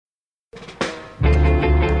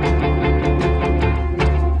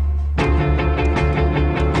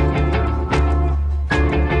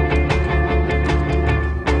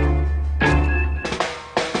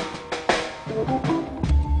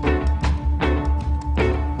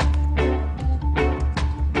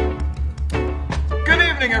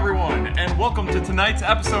and welcome to tonight's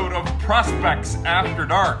episode of Prospects After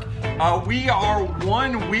Dark. We are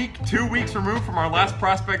 1 week, 2 weeks removed from our last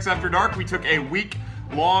Prospects After Dark. We took a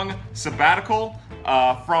week-long sabbatical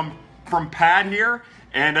from Pad here,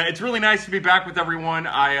 and it's really nice to be back with everyone.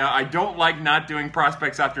 I don't like not doing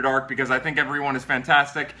Prospects After Dark because I think everyone is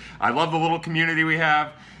fantastic. I love the little community we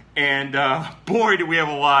have, and boy, do we have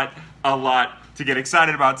a lot to get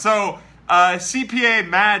excited about. So, CPA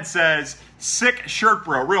Mad says, sick shirt,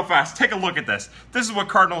 bro. Real fast, take a look at this. This is what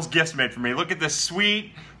Cardinals Gifts made for me. Look at this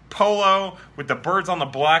sweet polo with the birds on the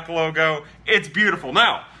black logo. It's beautiful.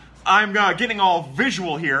 Now, I'm getting all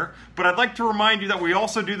visual here, but I'd like to remind you that we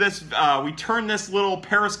also do this. We turn this little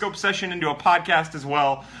Periscope session into a podcast as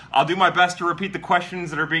well. I'll do my best to repeat the questions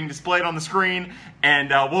that are being displayed on the screen, and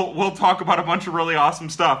we'll talk about a bunch of really awesome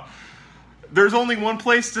stuff. There's only one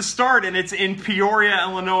place to start, and it's in Peoria,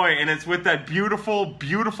 Illinois, and it's with that beautiful,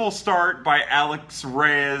 beautiful start by Alex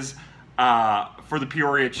Reyes for the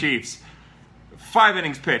Peoria Chiefs. 5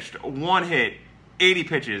 innings pitched, 1 hit, 80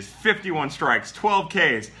 pitches, 51 strikes, 12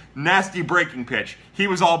 Ks, nasty breaking pitch. He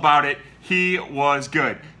was all about it. He was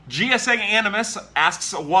good. GSA Animus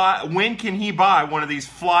asks, when can he buy one of these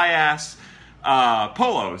fly-ass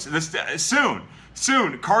polos?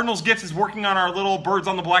 Soon. Cardinals Gifts is working on our little Birds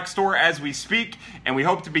on the Black store as we speak, and we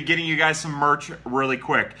hope to be getting you guys some merch really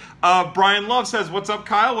quick. Brian Love says, what's up,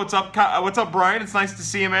 Kyle? What's up, Brian? It's nice to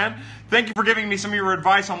see you, man. Thank you for giving me some of your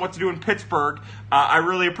advice on what to do in Pittsburgh. I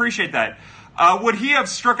really appreciate that. Would he have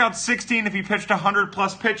struck out 16 if he pitched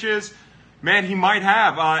 100-plus pitches? Man, he might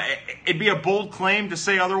have. It'd be a bold claim to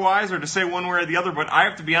say otherwise or to say one way or the other, but I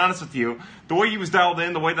have to be honest with you. The way he was dialed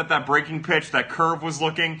in, the way that breaking pitch, that curve was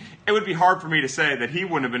looking, it would be hard for me to say that he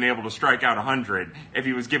wouldn't have been able to strike out 100 if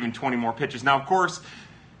he was given 20 more pitches. Now, of course,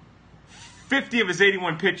 50 of his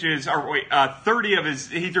 81 pitches,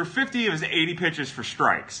 he threw 50 of his 80 pitches for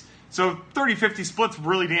strikes. So 30-50 split's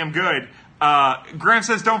really damn good. Graham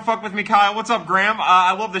says, don't fuck with me, Kyle. What's up, Graham?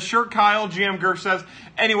 I love the shirt, Kyle. GM Gersh says.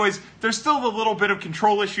 Anyways, there's still a little bit of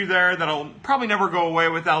control issue there that'll probably never go away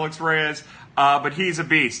with Alex Reyes, but he's a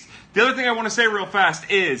beast. The other thing I want to say real fast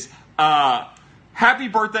is happy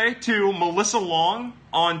birthday to Melissa Long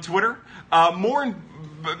on Twitter.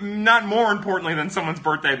 Not more importantly than someone's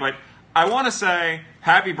birthday, but I want to say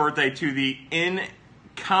happy birthday to the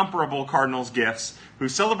incomparable Cardinals Gifts, who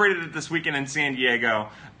celebrated it this weekend in San Diego.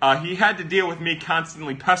 He had to deal with me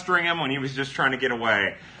constantly pestering him when he was just trying to get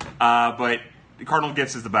away. But Cardinal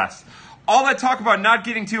Gifts is the best. All that talk about not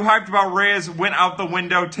getting too hyped about Reyes went out the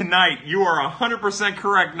window tonight. You are 100%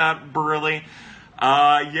 correct, not Burley.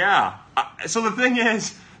 So the thing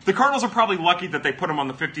is, the Cardinals are probably lucky that they put him on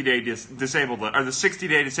the 50-day disabled list, or the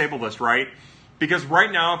 60-day disabled list, right? Because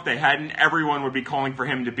right now, if they hadn't, everyone would be calling for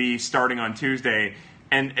him to be starting on Tuesday,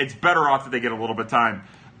 and it's better off that they get a little bit of time.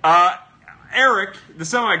 Eric, the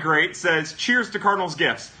semi-great, says, cheers to Cardinals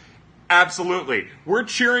Gifts. Absolutely. We're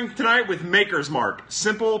cheering tonight with Maker's Mark.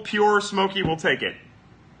 Simple, pure, smoky, we'll take it.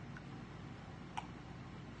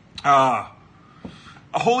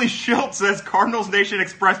 Holy Schilt says, Cardinals Nation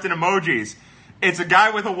expressed in emojis. It's a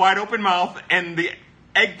guy with a wide open mouth and the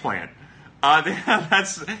eggplant.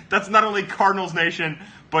 That's not only Cardinals Nation,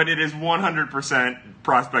 but it is 100%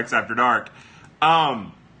 Prospects After Dark.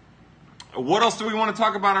 What else do we want to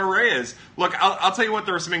talk about on Reyes? Look, I'll tell you what,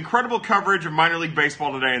 there was some incredible coverage of minor league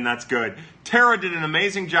baseball today, and that's good. Tara did an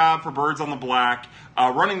amazing job for Birds on the Black,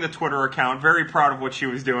 running the Twitter account. Very proud of what she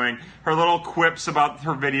was doing. Her little quips about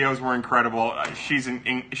her videos were incredible.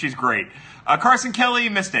 She's great. Carson Kelly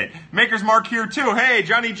missed it. Maker's Mark here, too. Hey,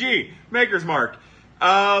 Johnny G. Maker's Mark.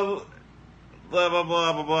 Blah, blah, blah,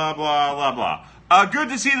 blah, blah, blah, blah. Good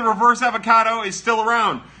to see the reverse avocado is still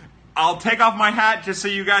around. I'll take off my hat just so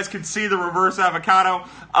you guys can see the reverse avocado.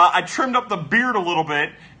 I trimmed up the beard a little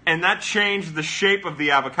bit, and that changed the shape of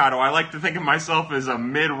the avocado. I like to think of myself as a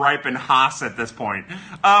mid-ripened Haas at this point.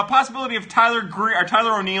 Possibility of Tyler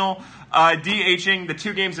O'Neill DHing the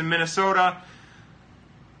 2 games in Minnesota.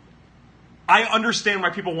 I understand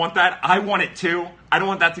why people want that. I want it too. I don't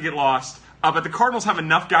want that to get lost. But the Cardinals have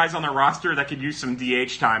enough guys on their roster that could use some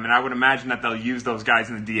DH time, and I would imagine that they'll use those guys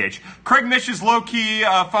in the DH. Craig Mish is low-key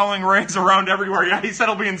following Reyes around everywhere. Yeah, he said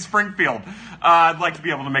he'll be in Springfield. I'd like to be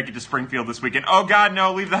able to make it to Springfield this weekend. Oh, God,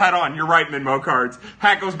 no, leave the hat on. You're right, Minmo Cards.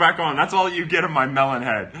 Hat goes back on. That's all you get of my melon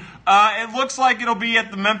head. It looks like it'll be at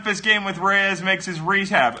the Memphis game with Reyes makes his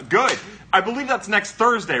rehab. Good. I believe that's next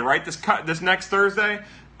Thursday, right? This next Thursday?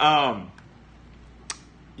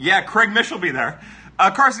 Yeah, Craig Mish will be there.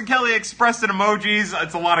 Carson Kelly expressed in emojis.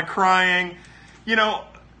 It's a lot of crying. You know,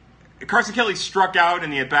 Carson Kelly struck out in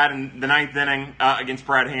the at-bat in the 9th inning against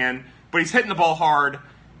Brad Hand, but he's hitting the ball hard.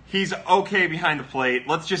 He's okay behind the plate.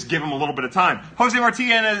 Let's just give him a little bit of time. Jose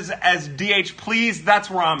Martinez as DH, please. That's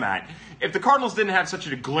where I'm at. If the Cardinals didn't have such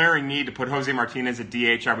a glaring need to put Jose Martinez at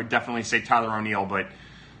DH, I would definitely say Tyler O'Neill, but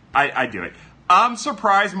I do it. I'm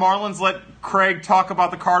surprised Marlins let Craig talk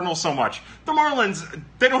about the Cardinals so much. The Marlins,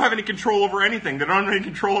 they don't have any control over anything. They don't have any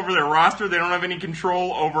control over their roster. They don't have any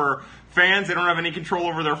control over fans. They don't have any control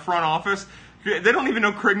over their front office. They don't even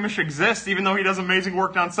know Craig Mish exists, even though he does amazing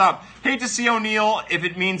work nonstop. Hate to see O'Neill if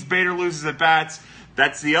it means Bader loses at bats.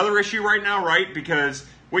 That's the other issue right now, right? Because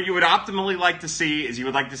what you would optimally like to see is you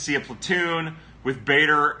would like to see a platoon with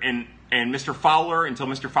Bader and Mr. Fowler until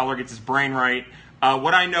Mr. Fowler gets his brain right.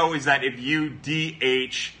 What I know is that if you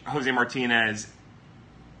DH Jose Martinez,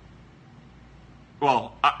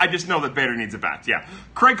 well, I just know that Bader needs a bat, yeah.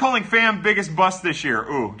 Craig calling Pham biggest bust this year.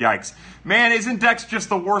 Ooh, yikes. Man, isn't Dex just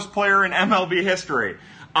the worst player in MLB history?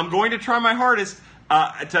 I'm going to try my hardest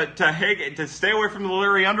to stay away from the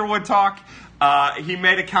Larry Underwood talk. He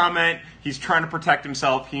made a comment. He's trying to protect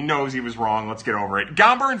himself. He knows he was wrong. Let's get over it.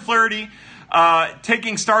 Gomber and Flaherty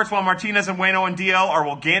taking starts while Martinez and Waino and DL, or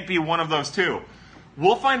will Gant be one of those two?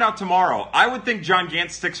 We'll find out tomorrow. I would think John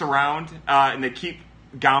Gant sticks around and they keep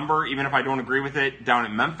Gomber, even if I don't agree with it, down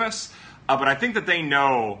in Memphis. But I think that they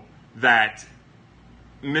know that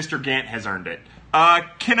Mr. Gant has earned it.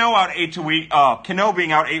 Cano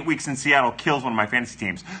being out 8 weeks in Seattle kills one of my fantasy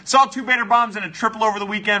teams. Saw 2 Bader bombs and a triple over the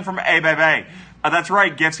weekend from A-Bay. That's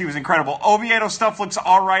right, Gifts. He was incredible. Oviedo stuff looks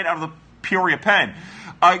all right out of the Peoria pen.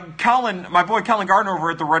 Colin, my boy Colin Gardner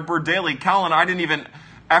over at the Redbird Daily. Colin, I didn't even...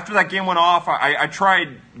 After that game went off, I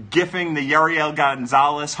tried gifting the Yariel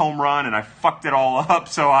Gonzalez home run, and I fucked it all up,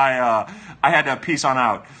 so I had to peace on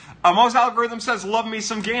out. Most algorithm says, love me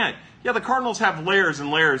some Gant. Yeah, the Cardinals have layers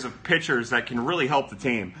and layers of pitchers that can really help the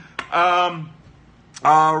team.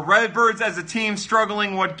 Redbirds as a team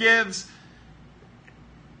struggling, what gives?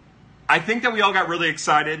 I think that we all got really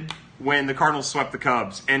excited when the Cardinals swept the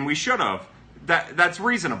Cubs, and we should have. That's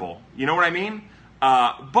reasonable. You know what I mean?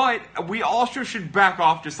 But we also should back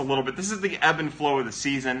off just a little bit. This is the ebb and flow of the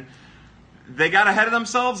season. They got ahead of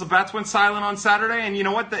themselves. The bats went silent on Saturday. And you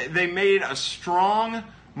know what? They made a strong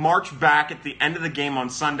march back at the end of the game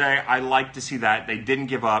on Sunday. I like to see that. They didn't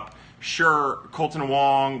give up. Sure, Colton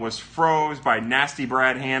Wong was froze by nasty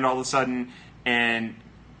Brad Hand all of a sudden. And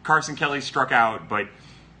Carson Kelly struck out. But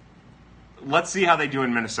let's see how they do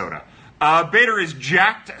in Minnesota. Bader is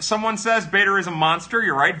jacked, someone says. Bader is a monster,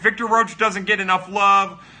 you're right. Victor Roach doesn't get enough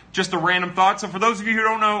love. Just a random thought. So for those of you who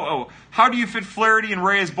don't know, how do you fit Flaherty and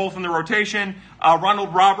Reyes both in the rotation?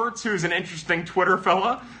 Ronald Roberts, who's an interesting Twitter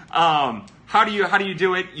fella. How do you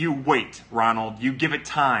do it? You wait, Ronald. You give it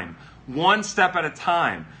time. One step at a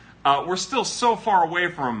time. We're still so far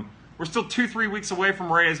away from... We're still 2-3 weeks away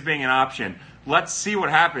from Reyes being an option. Let's see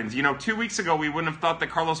what happens. 2 weeks ago, we wouldn't have thought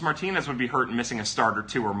that Carlos Martinez would be hurt and missing a start or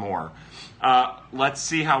two or more. Let's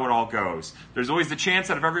see how it all goes. There's always the chance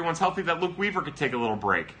that if everyone's healthy, that Luke Weaver could take a little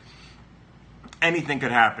break. Anything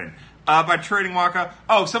could happen. By trading Waka.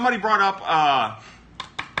 Oh, somebody brought up...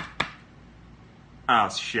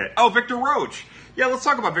 Victor Roach. Yeah, let's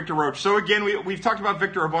talk about Victor Roach. So again, we've talked about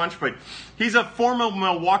Victor a bunch, but he's a former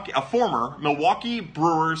Milwaukee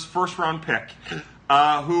Brewers first-round pick.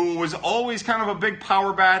 Who was always kind of a big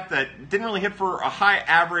power bat that didn't really hit for a high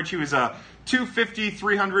average. He was a 250,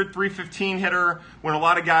 300, 315 hitter when a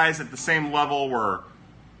lot of guys at the same level were,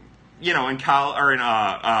 in college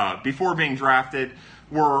or before being drafted,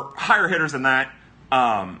 were higher hitters than that.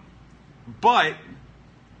 But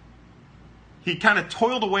he kind of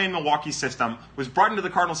toiled away in Milwaukee's system, was brought into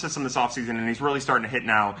the Cardinal system this offseason, and he's really starting to hit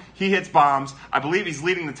now. He hits bombs. I believe he's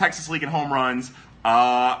leading the Texas League in home runs.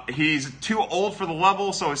 He's too old for the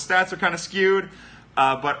level, so his stats are kind of skewed.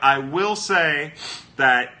 But I will say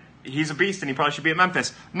that he's a beast, and he probably should be at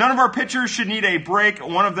Memphis. None of our pitchers should need a break.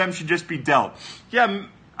 One of them should just be dealt. Yeah,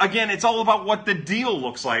 again, it's all about what the deal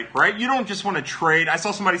looks like, right? You don't just want to trade. I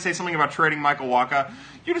saw somebody say something about trading Michael Wacha.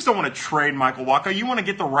 You just don't want to trade Michael Wacha. You want to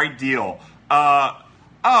get the right deal.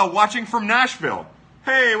 Watching from Nashville.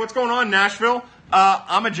 Hey, what's going on, Nashville?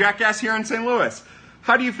 I'm a jackass here in St. Louis.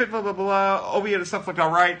 How do you fit blah, blah, blah? Oviedo stuff looked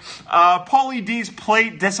all right. Paulie D's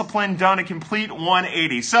plate discipline done a complete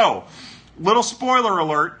 180. So, little spoiler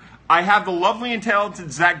alert. I have the lovely and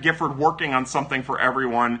talented Zach Gifford working on something for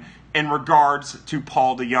everyone in regards to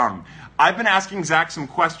Paul DeJong. I've been asking Zach some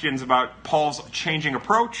questions about Paul's changing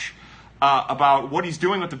approach, about what he's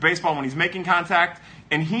doing with the baseball when he's making contact,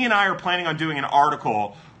 and he and I are planning on doing an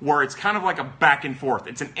article where it's kind of like a back and forth.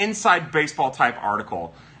 It's an inside baseball type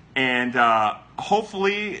article. And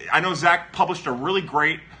hopefully, I know Zach published a really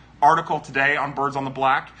great article today on Birds on the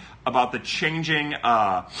Black about the changing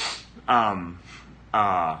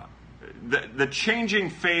the changing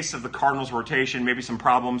face of the Cardinals rotation, maybe some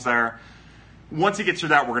problems there. Once he gets through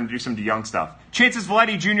that, we're going to do some DeYoung stuff. Chances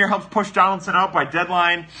Vladdy Jr. helps push Donaldson out by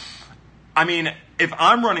deadline. I mean, if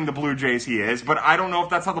I'm running the Blue Jays, he is, but I don't know if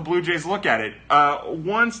that's how the Blue Jays look at it.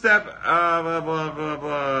 One step, blah, blah, blah,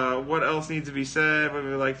 blah. What else needs to be said? What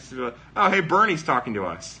would we like to do? Oh, hey, Bernie's talking to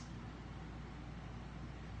us.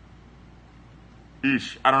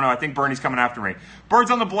 Eesh, I don't know. I think Bernie's coming after me. Birds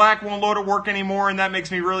on the Black won't load at work anymore, and that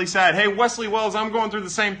makes me really sad. Hey, Wesley Wells, I'm going through the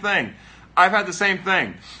same thing. I've had the same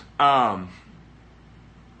thing.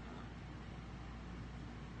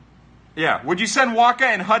 Yeah. Would you send Waka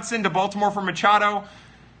and Hudson to Baltimore for Machado?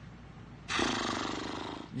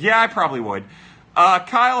 Yeah, I probably would.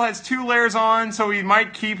 Kyle has 2 layers on, so he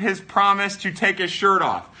might keep his promise to take his shirt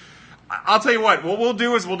off. I'll tell you what we'll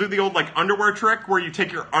do is we'll do the old underwear trick where you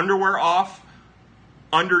take your underwear off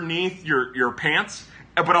underneath your pants.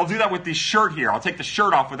 But I'll do that with the shirt here. I'll take the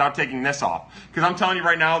shirt off without taking this off. Because I'm telling you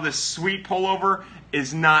right now, this sweet pullover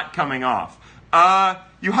is not coming off.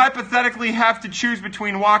 You hypothetically have to choose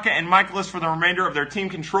between Waka and Michaelis for the remainder of their team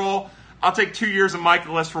control. I'll take 2 years of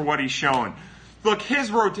Michaelis for what he's shown. Look,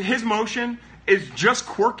 his motion is just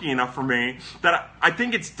quirky enough for me that I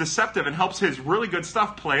think it's deceptive and helps his really good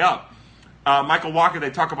stuff play up. Michael Waka,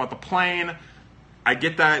 they talk about the plane. I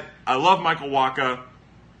get that. I love Michael Waka.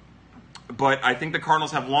 But I think the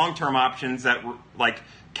Cardinals have long-term options that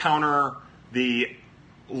counter the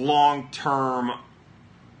long-term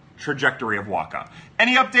trajectory of Waka.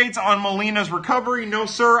 Any updates on Molina's recovery? No,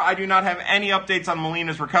 sir. I do not have any updates on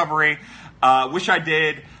Molina's recovery. Wish I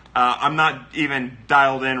did. I'm not even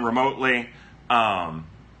dialed in remotely. Here's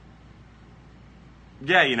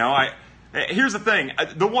the thing.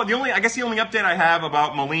 The only update I have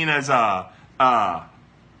about Molina's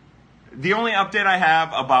the only update I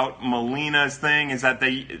have about Molina's thing is that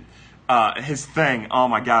his thing. Oh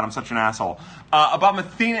my God, I'm such an asshole. About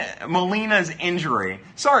Molina's injury.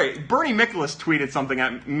 Sorry, Bernie Michaelis tweeted something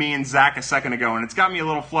at me and Zach a second ago, and it's got me a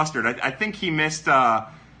little flustered. I think he missed. I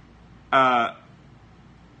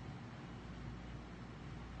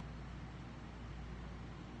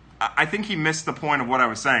think he missed the point of what I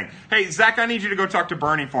was saying. Hey, Zach, I need you to go talk to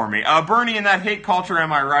Bernie for me. Bernie, in that hate culture,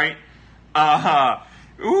 am I right?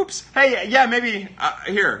 Oops. Hey, yeah, maybe,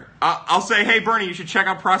 here. I'll say, hey, Bernie, you should check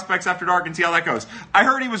out Prospects After Dark and see how that goes. I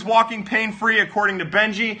heard he was walking pain-free, according to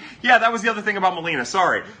Benji. Yeah, that was the other thing about Molina.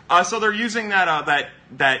 Sorry. So they're using that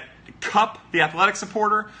cup, the athletic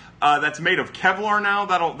supporter, that's made of Kevlar now.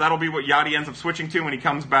 That'll be what Yachty ends up switching to when he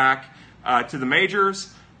comes back to the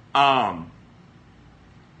majors. Yeah.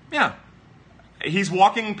 He's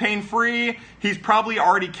walking pain-free. He's probably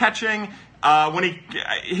already catching.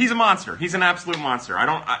 He's a monster. He's an absolute monster.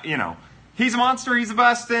 He's a monster. He's the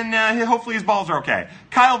best, and hopefully his balls are okay.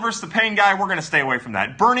 Kyle versus the Pain Guy. We're gonna stay away from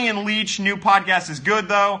that. Bernie and Leach new podcast is good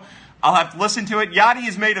though. I'll have to listen to it. Yachty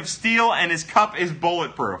is made of steel, and his cup is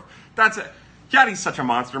bulletproof. That's it. Yachty's such a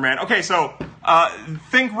monster, man. Okay, so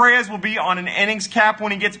think Reyes will be on an innings cap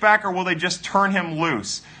when he gets back, or will they just turn him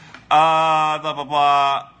loose? Blah blah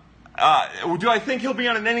blah. Do I think he'll be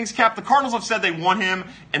on an innings cap? The Cardinals have said they want him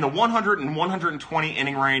in the 100 and 120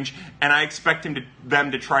 inning range, and I expect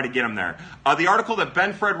them to try to get him there. The article that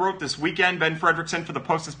Ben Fredrickson for the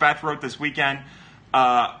Post-Dispatch wrote this weekend,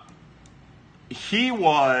 what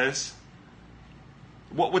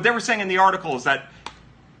they were saying in the article is that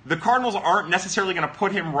the Cardinals aren't necessarily going to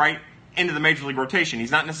put him right into the Major League rotation.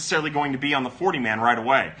 He's not necessarily going to be on the 40-man right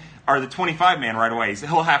away. Or the 25-man right away.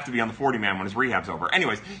 He'll have to be on the 40-man when his rehab's over.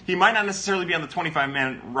 Anyways, he might not necessarily be on the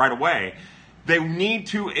 25-man right away. They need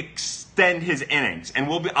to extend his innings, and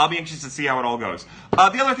I'll be anxious to see how it all goes.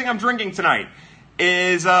 The other thing I'm drinking tonight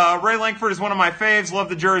is Ray Lankford is one of my faves. Love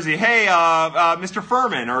the jersey. Hey, Mr.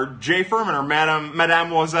 Furman, or Jay Furman, or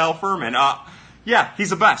Mademoiselle Furman. Yeah,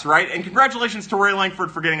 he's the best, right? And congratulations to Ray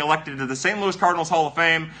Lankford for getting elected to the St. Louis Cardinals Hall of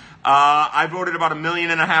Fame. I voted about 1.5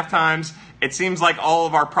 million times. It seems like all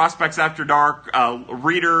of our Prospects After Dark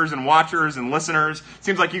readers and watchers and listeners,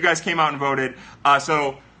 seems like you guys came out and voted.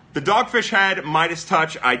 So the Dogfish Head Midas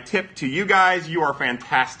Touch, I tip to you guys. You are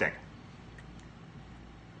fantastic.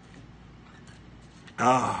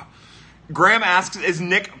 Graham asks, is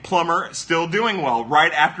Nick Plummer still doing well?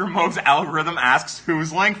 Right after Mo's algorithm asks,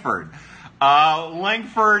 who's Lankford?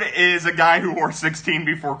 Lankford is a guy who wore 16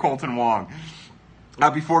 before Colton Wong.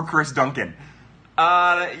 Before Chris Duncan.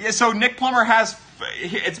 So Nick Plummer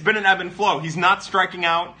it's been an ebb and flow. He's not striking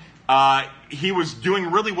out. He was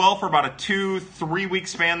doing really well for about a 2-3 week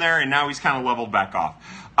span there, and now he's kind of leveled back off.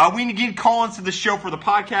 We need call-ins to the show for the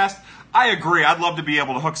podcast. I agree. I'd love to be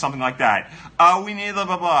able to hook something like that. We need blah,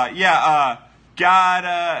 blah, blah. Yeah,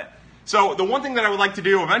 So the one thing that I would like to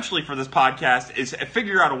do eventually for this podcast is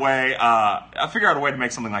figure out a way to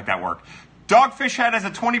make something like that work. Dogfish Head has a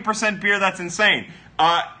 20% beer. That's insane.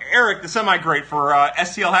 Eric, the semi-great for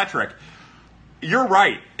STL Hat Trick. You're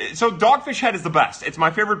right. So Dogfish Head is the best. It's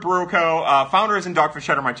my favorite brew co. Founders and Dogfish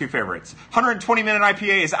Head are my two favorites. 120-minute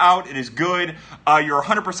IPA is out. It is good. You're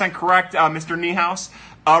 100% correct, Mr. Niehaus.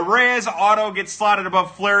 Reyes Auto gets slotted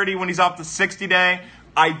above Flaherty when he's off the 60-day.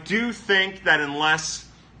 I do think that unless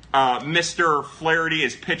Mr. Flaherty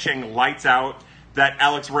is pitching lights out, that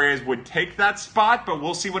Alex Reyes would take that spot, but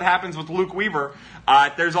we'll see what happens with Luke Weaver.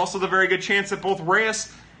 There's also the very good chance that both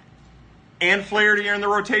Reyes and Flaherty are in the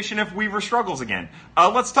rotation if Weaver struggles again.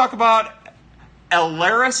 Let's talk about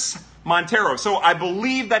Elehuris Montero. So I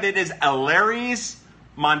believe that it is Elehuris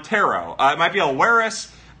Montero. It might be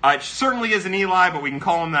Elehuris. It certainly isn't Eli, but we can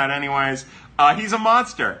call him that anyways. He's a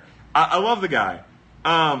monster. I love the guy.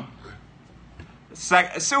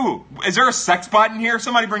 So, is there a sex bot in here?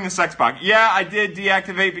 Somebody bring the sex bot. Yeah, I did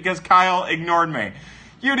deactivate because Kyle ignored me.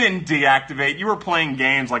 You didn't deactivate. You were playing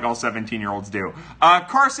games like all 17-year-olds do.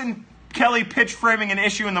 Carson Kelly pitch framing an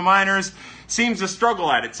issue in the minors, seems to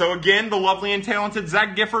struggle at it. So again, the lovely and talented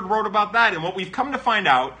Zach Gifford wrote about that. And what we've come to find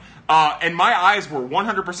out, and my eyes were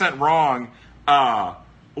 100% wrong,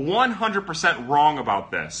 100% wrong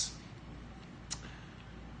about this.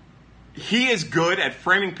 He is good at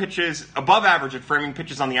framing pitches, above average at framing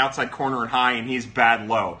pitches on the outside corner and high, and he's bad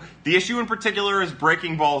low. The issue in particular is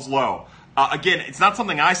breaking balls low. Again, it's not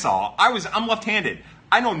something I saw. I'm left-handed.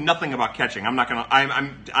 I know nothing about catching.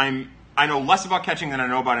 I know less about catching than I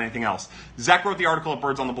know about anything else. Zach wrote the article at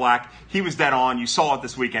Birds on the Black. He was dead on. You saw it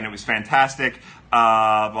this weekend. It was fantastic.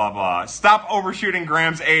 Blah, blah. Stop overshooting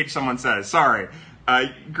Graham's age, someone says. Sorry.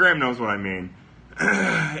 Graham knows what I mean.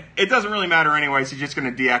 It doesn't really matter anyways. He's just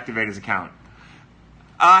going to deactivate his account.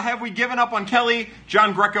 Have we given up on Kelly?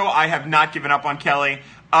 John Greco, I have not given up on Kelly.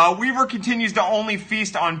 Weaver continues to only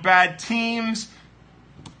feast on bad teams.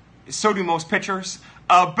 So do most pitchers.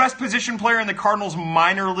 Best position player in the Cardinals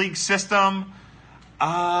minor league system.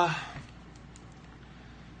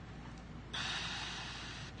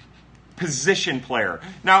 Position player.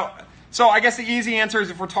 Now, so I guess the easy answer is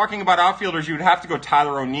if we're talking about outfielders, you would have to go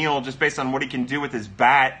Tyler O'Neill just based on what he can do with his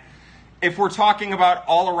bat. If we're talking about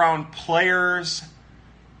all-around players,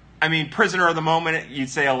 I mean, prisoner of the moment, you'd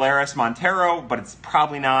say Elehuris Montero, but it's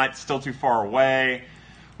probably not. Still too far away.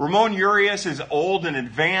 Ramon Urias is old and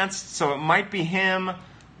advanced, so it might be him.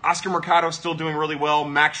 Oscar Mercado is still doing really well.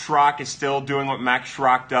 Max Schrock is still doing what Max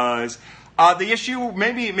Schrock does. The issue,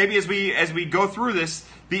 maybe as we go through this,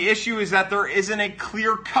 the issue is that there isn't a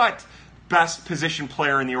clear-cut best position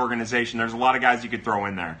player in the organization. There's a lot of guys you could throw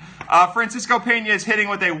in there. Francisco Pena is hitting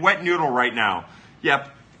with a wet noodle right now. Yep,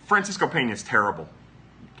 Francisco Pena is terrible.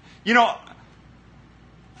 You know,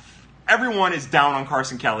 everyone is down on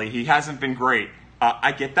Carson Kelly. He hasn't been great.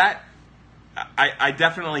 I get that. I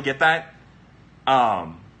definitely get that.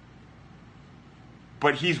 But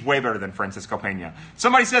he's way better than Francisco Pena.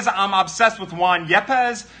 Somebody says, I'm obsessed with Juan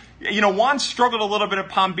Yepes. You know, Juan struggled a little bit at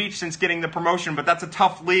Palm Beach since getting the promotion, but that's a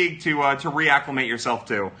tough league to reacclimate yourself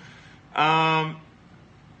to.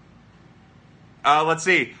 Let's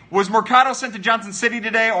see. Was Mercado sent to Johnson City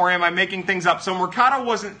today, or am I making things up? So Mercado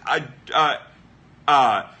wasn't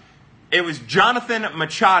it was Jonathan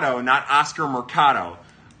Machado, not Oscar Mercado.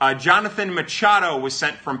 Jonathan Machado was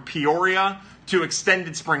sent from Peoria to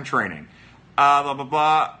extended spring training. Blah, blah,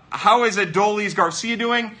 blah. How is Adolis Garcia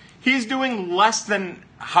doing? He's doing less than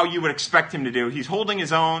how you would expect him to do. He's holding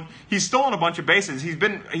his own. He's stolen a bunch of bases. He's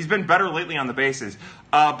been better lately on the bases,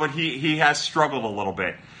 but he has struggled a little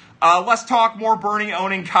bit. Let's talk more Bernie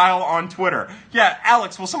owning Kyle on Twitter. Yeah,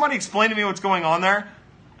 Alex, will somebody explain to me what's going on there?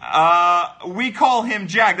 We call him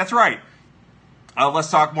Jag. That's right.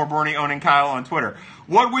 Let's talk more Bernie owning Kyle on Twitter.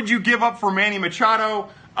 What would you give up for Manny Machado?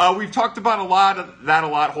 We've talked about a lot.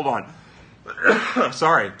 Hold on.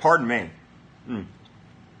 Sorry, pardon me.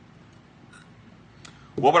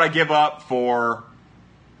 What would I give up for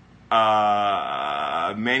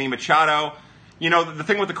Manny Machado? You know, the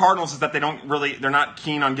thing with the Cardinals is that they're not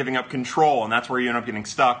keen on giving up control, and that's where you end up getting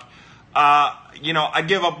stuck. I'd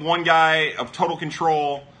give up one guy of total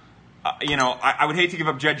control. I would hate to give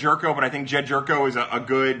up Jed Jerko, but I think Jed Jerko is a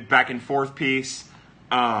good back and forth piece.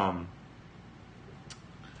 I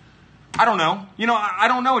don't know. I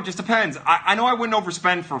don't know. It just depends. I know I wouldn't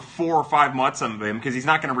overspend for 4 or 5 months of him because he's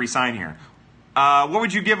not going to re-sign here. What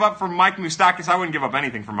would you give up for Mike Moustakas? I wouldn't give up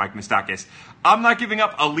anything for Mike Moustakas. I'm not giving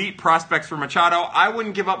up elite prospects for Machado. I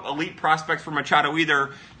wouldn't give up elite prospects for Machado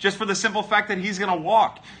either, just for the simple fact that he's going to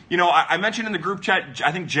walk. I mentioned in the group chat,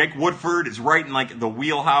 I think Jake Woodford is right in like the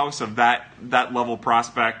wheelhouse of that level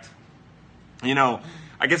prospect.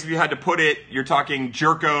 I guess if you had to put it, you're talking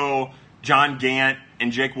Jerko, John Gant,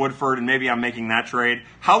 and Jake Woodford, and maybe I'm making that trade.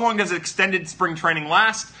 How long does extended spring training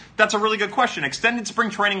last? That's a really good question. Extended spring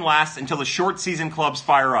training lasts until the short season clubs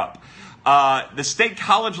fire up. The state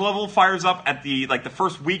college level fires up at the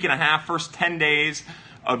first week and a half, first 10 days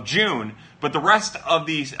of June, but the rest of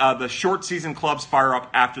the short season clubs fire up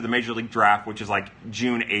after the Major League Draft, which is like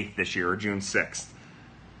June 8th this year, or June 6th.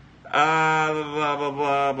 Blah, blah,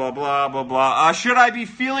 blah, blah, blah, blah, blah. Should I be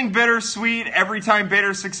feeling bittersweet every time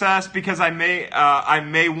Bader's success because I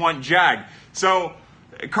may want Jag? So,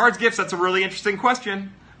 Cards Gifts, that's a really interesting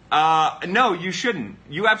question. No, you shouldn't.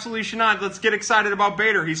 You absolutely should not. Let's get excited about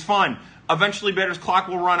Bader. He's fun. Eventually, Bader's clock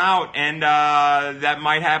will run out, and that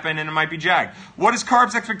might happen, and it might be Jag. What is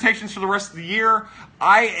Carb's expectations for the rest of the year?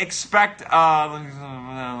 I expect... what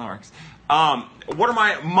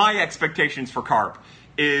are my expectations for Carp?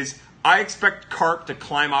 Is I expect Carp to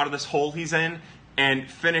climb out of this hole he's in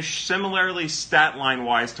and finish similarly stat line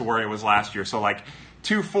wise to where he was last year. So like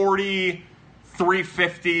 240,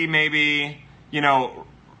 350 maybe,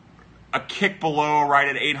 a kick below right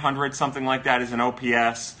at 800, something like that is an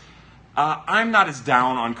OPS. I'm not as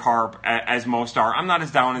down on Carp as most are. I'm not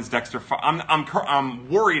as down as Dexter. I'm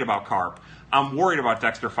worried about Carp. I'm worried about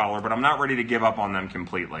Dexter Fowler, but I'm not ready to give up on them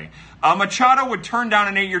completely. Machado would turn down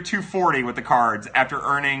an 8-year 240 with the Cards after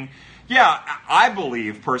earning... Yeah, I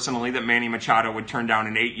believe personally that Manny Machado would turn down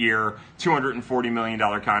an 8-year, $240 million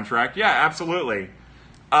contract. Yeah, absolutely.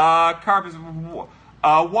 Carp is...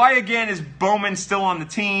 why again is Bowman still on the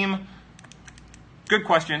team? Good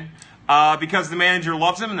question. Because the manager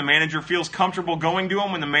loves him and the manager feels comfortable going to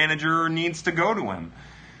him when the manager needs to go to him.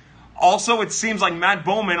 Also, it seems like Matt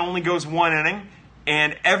Bowman only goes one inning,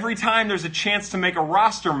 and every time there's a chance to make a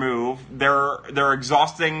roster move, they're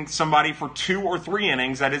exhausting somebody for 2 or 3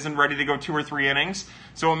 innings that isn't ready to go 2 or 3 innings.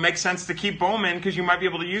 So it makes sense to keep Bowman because you might be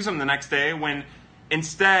able to use him the next day when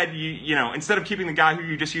instead instead of keeping the guy who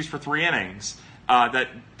you just used for 3 innings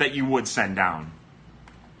that you would send down.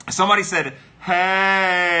 Somebody said,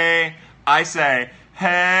 hey. I say,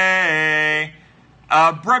 hey.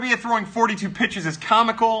 Brebbia throwing 42 pitches is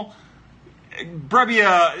comical.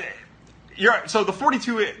 Brebbia, so the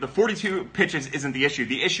 42 pitches isn't the issue.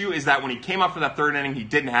 The issue is that when he came up for that 3rd inning, he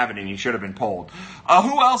didn't have it and he should have been pulled.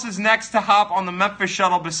 Who else is next to hop on the Memphis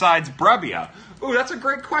shuttle besides Brebbia? Ooh, that's a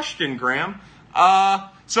great question, Graham.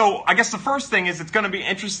 So I guess the first thing is it's going to be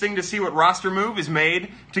interesting to see what roster move is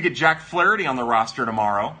made to get Jack Flaherty on the roster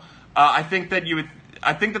tomorrow. I think that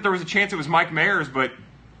there was a chance it was Mike Mayers, but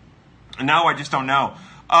now I just don't know.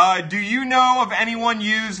 Do you know of anyone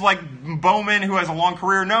used like Bowman who has a long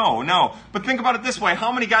career? No. But think about it this way.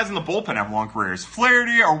 How many guys in the bullpen have long careers?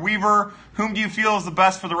 Flaherty or Weaver? Whom do you feel is the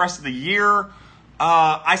best for the rest of the year?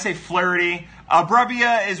 I say Flaherty.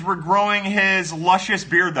 Brebbia is regrowing his luscious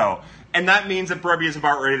beard, though. And that means that Brebbia is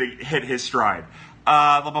about ready to hit his stride.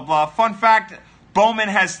 Blah, blah, blah. Fun fact, Bowman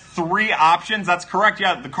has 3 options. That's correct.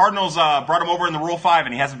 Yeah, the Cardinals brought him over in the Rule 5,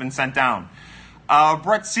 and he hasn't been sent down.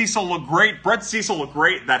 Brett Cecil looked great.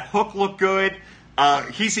 That hook looked good.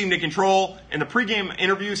 He seemed to control. In the pregame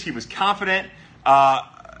interviews, he was confident.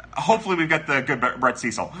 Hopefully we've got the good Brett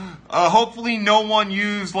Cecil. Hopefully no one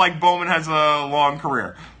used like Bowman has a long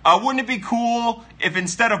career. Wouldn't it be cool if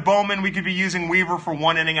instead of Bowman we could be using Weaver for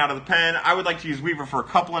 1 inning out of the pen? I would like to use Weaver for a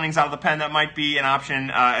couple innings out of the pen. That might be an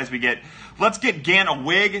option as we get... Let's get Gant a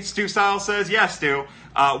wig, Stu Stiles says. Yeah, Stu.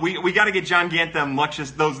 We got to get John Gant them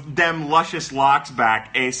luscious locks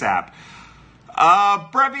back ASAP.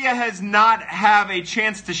 Brebbia has not have a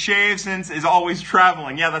chance to shave since is always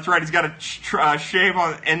traveling. Yeah, that's right. He's got to shave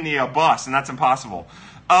in the bus, and that's impossible.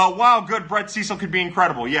 Wow, good. Brett Cecil could be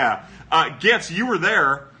incredible. Yeah. Gifts, you were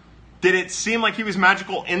there. Did it seem like he was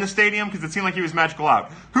magical in the stadium? Because it seemed like he was magical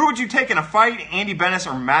out. Who would you take in a fight, Andy Benes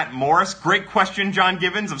or Matt Morris? Great question, John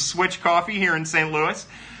Givens of Switch Coffee here in St. Louis.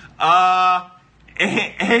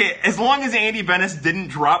 Hey, as long as Andy Benes didn't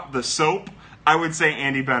drop the soap, I would say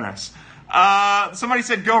Andy Benes. Somebody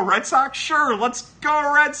said go Red Sox? Sure, let's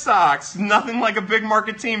go Red Sox. Nothing like a big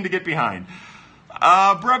market team to get behind.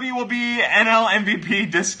 Brebbia will be NL MVP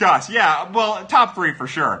discuss. Yeah, well, top 3 for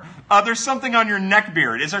sure. There's something on your neck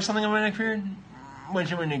beard. Is there something on my neck beard? What's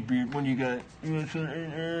on my neck beard? What do you got?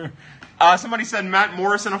 Somebody said Matt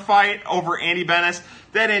Morris in a fight over Andy Benes.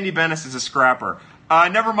 That Andy Benes is a scrapper.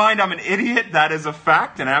 Never mind, I'm an idiot. That is a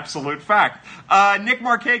fact, an absolute fact. Nick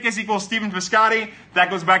Markakis equals Steven Piscotty. That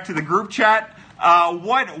goes back to the group chat.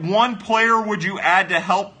 What one player would you add to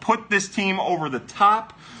help put this team over the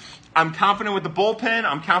top? I'm confident with the bullpen.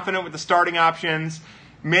 I'm confident with the starting options.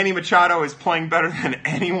 Manny Machado is playing better than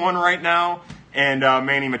anyone right now. and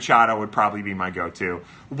Manny Machado would probably be my go-to.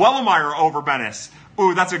 Wellemeyer over Bennis.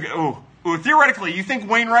 Ooh, that's a good. Ooh, theoretically, you think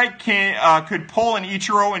Wainwright could pull an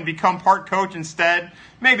Ichiro and become part coach instead?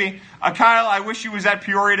 Maybe. Kyle, I wish you was at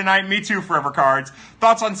Peoria tonight. Me too, Forever Cards.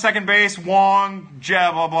 Thoughts on second base? Wong,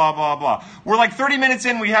 Jeb, blah, blah, blah, blah. We're like 30 minutes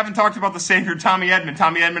in. We haven't talked about the savior, Tommy Edman.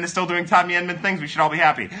 Tommy Edman is still doing Tommy Edman things. We should all be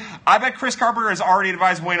happy. I bet Chris Carpenter has already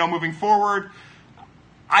advised Waino moving forward.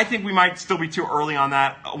 I think we might still be too early on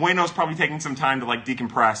that. Waino's probably taking some time to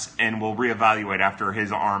decompress, and we'll reevaluate after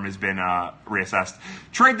his arm has been reassessed.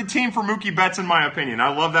 Trade the team for Mookie Betts, in my opinion.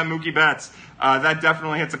 I love that Mookie Betts. That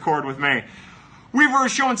definitely hits a chord with me. Weaver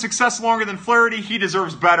is showing success longer than Flaherty. He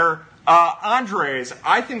deserves better. Andres,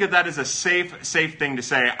 I think that is a safe thing to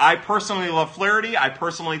say. I personally love Flaherty. I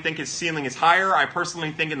personally think his ceiling is higher. I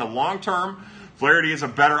personally think in the long term, Flaherty is a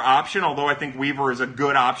better option, although I think Weaver is a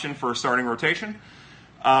good option for a starting rotation.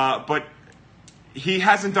 But he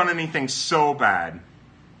hasn't done anything so bad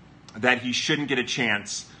that he shouldn't get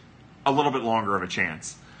a little bit longer of a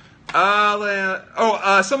chance.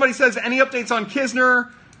 Somebody says, any updates on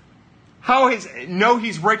Kisner?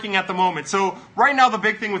 He's raking at the moment. So right now the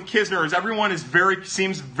big thing with Kisner is everyone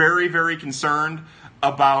seems very, very concerned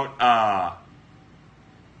about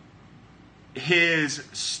his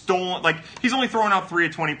stolen, he's only throwing out 3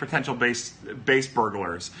 of 20 potential base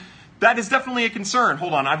burglars. That is definitely a concern.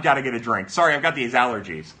 Hold on, I've got to get a drink. Sorry, I've got these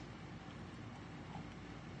allergies.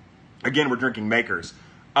 Again, we're drinking Makers.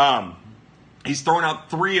 He's thrown out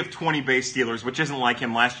 3 of 20 base stealers, which isn't like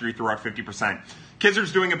him. Last year he threw out 50%.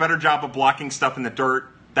 Kisner's doing a better job of blocking stuff in the dirt.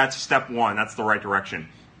 That's step 1. That's the right direction.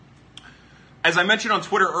 As I mentioned on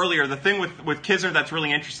Twitter earlier, the thing with Kisner that's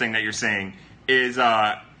really interesting that you're saying is it's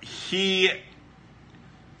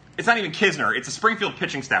not even Kisner. It's a Springfield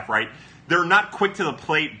pitching staff, right? They're not quick to the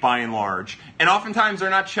plate by and large. And oftentimes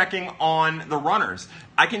they're not checking on the runners.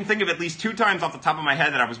 I can think of at least 2 times off the top of my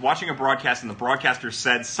head that I was watching a broadcast and the broadcaster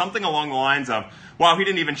said something along the lines of, wow, he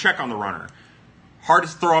didn't even check on the runner. Hard to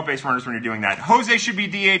throw out base runners when you're doing that. Jose should be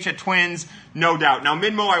DH at Twins, no doubt. Now,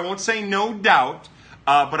 Midmo, I won't say no doubt,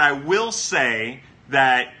 but I will say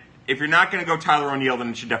that if you're not going to go Tyler O'Neill,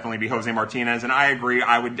 then it should definitely be Jose Martinez. And I agree,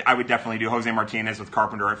 I would definitely do Jose Martinez with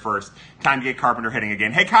Carpenter at first. Time to get Carpenter hitting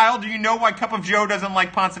again. Hey, Kyle, do you know why Cup of Joe doesn't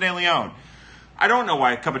like Ponce de Leon? I don't know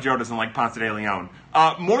why Cup of Joe doesn't like Ponce de Leon.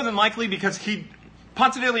 More than likely because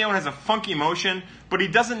Ponce de Leon has a funky motion, but he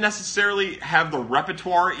doesn't necessarily have the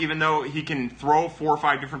repertoire, even though he can throw 4 or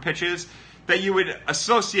 5 different pitches, that you would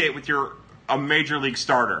associate with a major league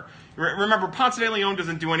starter. Remember, Ponce de Leon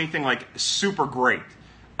doesn't do anything super great.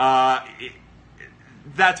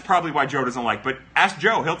 That's probably why Joe doesn't like. But ask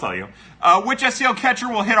Joe, he'll tell you. Which SEL catcher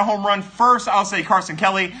will hit a home run first? I'll say Carson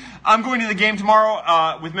Kelly. I'm going to the game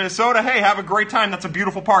tomorrow with Minnesota. Hey, have a great time. That's a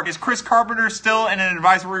beautiful park. Is Chris Carpenter still in an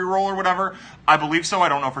advisory role or whatever? I believe so. I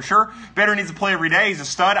don't know for sure. Bader needs to play every day. He's a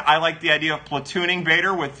stud. I like the idea of platooning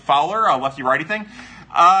Bader with Fowler, a lefty-righty thing.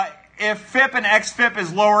 If FIP and XFIP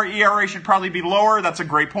is lower, ERA should probably be lower. That's a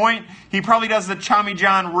great point. He probably does the Tommy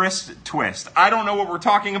John wrist twist. I don't know what we're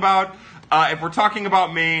talking about. If we're talking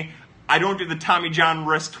about me, I don't do the Tommy John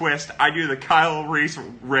wrist twist. I do the Kyle Reese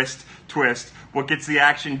wrist twist, what gets the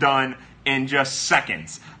action done in just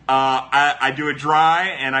seconds. I do it dry,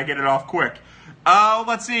 and I get it off quick.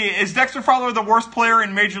 Let's see. Is Dexter Fowler the worst player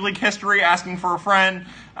in Major League history? Asking for a friend.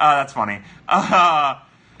 That's funny.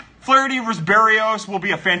 Flaherty versus Berrios will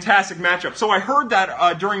be a fantastic matchup. So I heard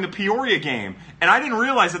that during the Peoria game, and I didn't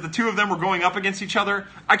realize that the two of them were going up against each other.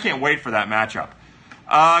 I can't wait for that matchup.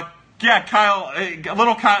 Yeah, Kyle, a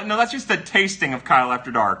little Kyle. No, that's just a tasting of Kyle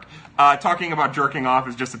After Dark. Talking about jerking off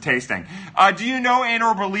is just a tasting. Do you know and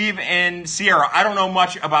or believe in Sierra? I don't know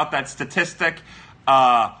much about that statistic.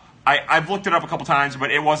 I've looked it up a couple times,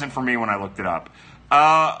 but it wasn't for me when I looked it up.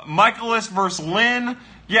 Michaelis versus Lynn.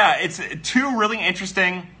 Yeah, it's 2 really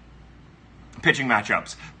interesting pitching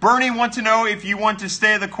matchups. Bernie wants to know if you want to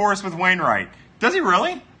stay the course with Wainwright. Does he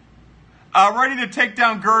really? Ready to take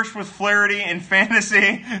down Gersh with Flaherty in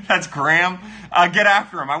fantasy. That's Graham. Get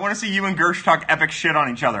after him. I want to see you and Gersh talk epic shit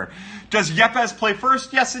on each other. Does Yepes play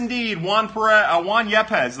first? Yes, indeed. Juan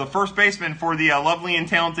Yepes, the first baseman for the lovely and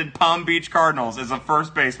talented Palm Beach Cardinals, is a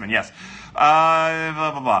first baseman. Yes.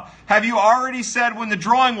 Blah, blah, blah. Have you already said when the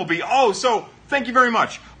drawing will be? Oh, so thank you very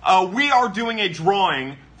much. We are doing a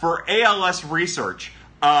drawing for ALS research.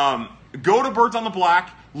 Go to Birds on the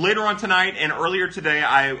Black. Later on tonight and earlier today,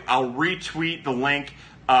 I'll retweet the link.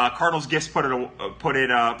 Cardinals Gifts put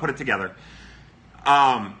it together.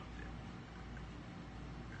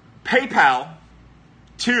 PayPal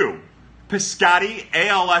to Piscotti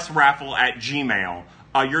ALS Raffle at Gmail.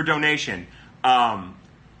 Your donation.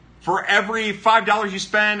 For every $5 you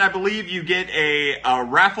spend, I believe you get a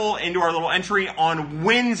raffle into our little entry on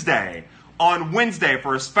Wednesday. On Wednesday,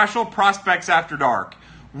 for a special Prospects After Dark,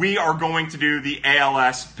 we are going to do the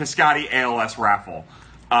Piscotty ALS raffle.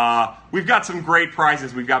 We've got some great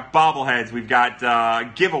prizes. We've got bobbleheads. We've got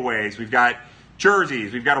giveaways. We've got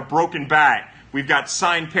jerseys. We've got a broken bat. We've got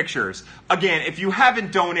signed pictures. Again, if you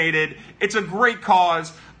haven't donated, it's a great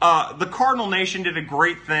cause. The Cardinal Nation did a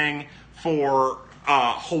great thing for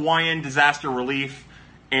Hawaiian disaster relief,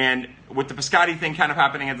 and with the Piscotty thing kind of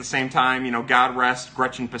happening at the same time, you know, God rest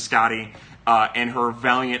Gretchen Piscotty and her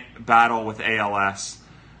valiant battle with ALS.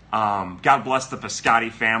 God bless the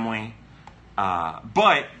Piscotty family.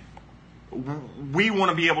 But we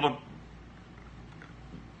want to be able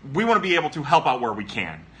to help out where we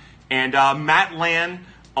can. And Matt Land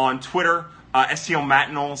on Twitter, STL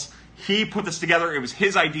Matinals, he put this together. It was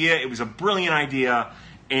his idea. It was a brilliant idea.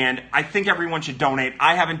 And I think everyone should donate.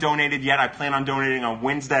 I haven't donated yet. I plan on donating on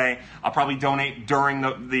Wednesday. I'll probably donate during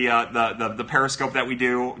the Periscope that we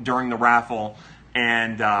do during the raffle.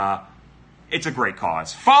 And it's a great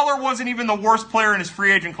cause. Fowler wasn't even the worst player in his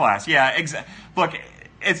free agent class. Yeah, look,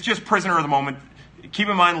 it's just prisoner of the moment. Keep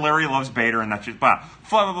in mind, Larry loves Bader, and that's just blah,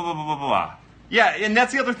 blah, blah, blah, blah, blah, blah. Yeah, and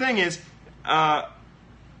that's the other thing is, God,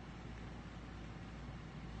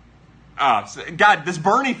 this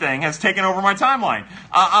Bernie thing has taken over my timeline.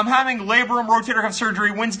 I'm having labrum rotator cuff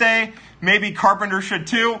surgery Wednesday. Maybe Carpenter should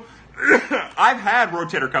too. I've had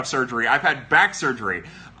rotator cuff surgery. I've had back surgery.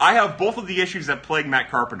 I have both of the issues that plague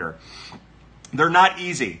Matt Carpenter. They're not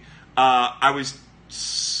easy. I was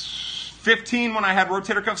 15 when I had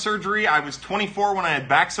rotator cuff surgery. I was 24 when I had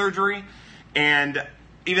back surgery. And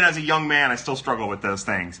even as a young man, I still struggle with those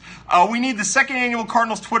things. We need the second annual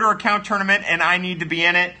Cardinals Twitter account tournament, and I need to be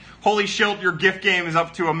in it. Holy Schilt, your gift game is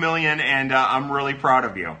up to 1 million, and I'm really proud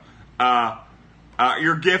of you.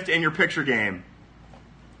 Your gift and your picture game.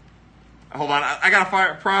 Hold on, I gotta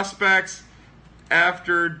fire Prospects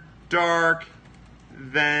After Dark,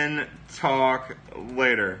 then talk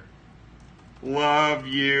later. Love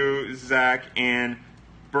you, Zach and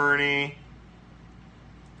Bernie.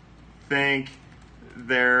 Think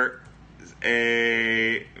there's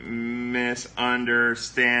a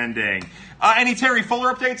misunderstanding. Any Terry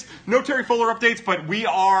Fuller updates? No Terry Fuller updates, but we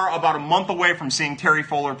are about a month away from seeing Terry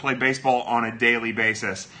Fuller play baseball on a daily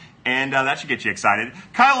basis. And that should get you excited.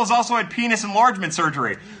 Kyle has also had penis enlargement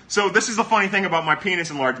surgery. So this is the funny thing about my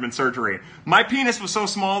penis enlargement surgery. My penis was so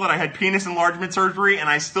small that I had penis enlargement surgery, and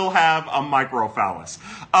I still have a microphallus.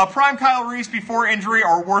 Prime Kyle Reese before injury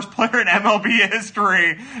or worst player in MLB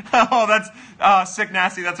history? Oh, that's sick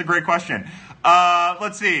nasty. That's a great question.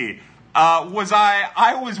 Let's see.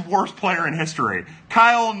 I was worst player in history.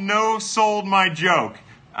 Kyle no-sold my joke.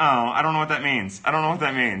 Oh, I don't know what that means.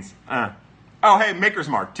 Oh, hey, Maker's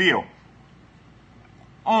Mark, to you.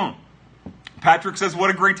 Patrick says,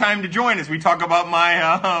 what a great time to join as we talk about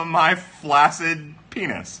my flaccid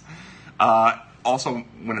penis. Also,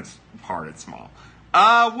 when it's hard, it's small.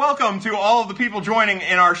 Welcome to all of the people joining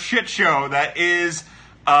in our shit show that is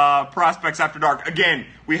Prospects After Dark. Again,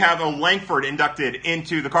 we have a Langford inducted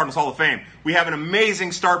into the Cardinals Hall of Fame. We have an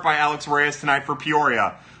amazing start by Alex Reyes tonight for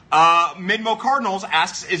Peoria. Midmo Cardinals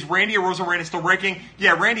asks, is Randy Arozarena still raking?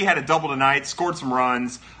 Yeah, Randy had a double tonight, scored some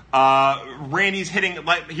runs. Randy's hitting,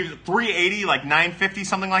 he was 380, 950,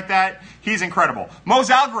 something like that. He's incredible. Mo's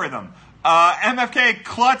algorithm. MFK,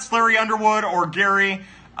 Klutz, Larry Underwood, or Gary.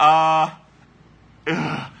 I'd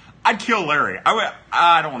kill Larry.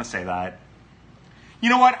 I don't want to say that. You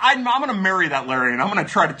know what? I'm going to marry that Larry, and I'm going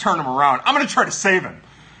to try to turn him around. I'm going to try to save him.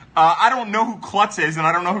 I don't know who Klutz is, and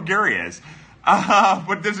I don't know who Gary is.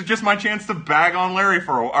 But this is just my chance to bag on Larry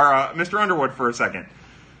or Mr. Underwood for a second.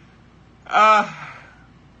 Tell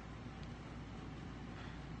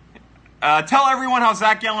everyone how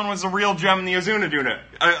Zach Gallen was the real gem in the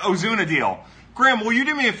Ozuna deal. Graham, will you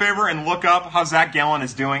do me a favor and look up how Zach Gallen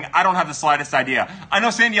is doing? I don't have the slightest idea. I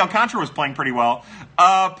know Sandy Alcantara was playing pretty well.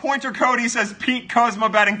 Pointer Cody says Pete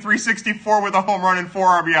Kozma batting .364 with a home run and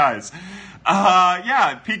 4 RBIs.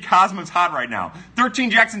 Yeah, Pete Kozma's hot right now. 13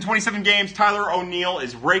 Jackson, 27 games. Tyler O'Neill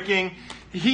is raking.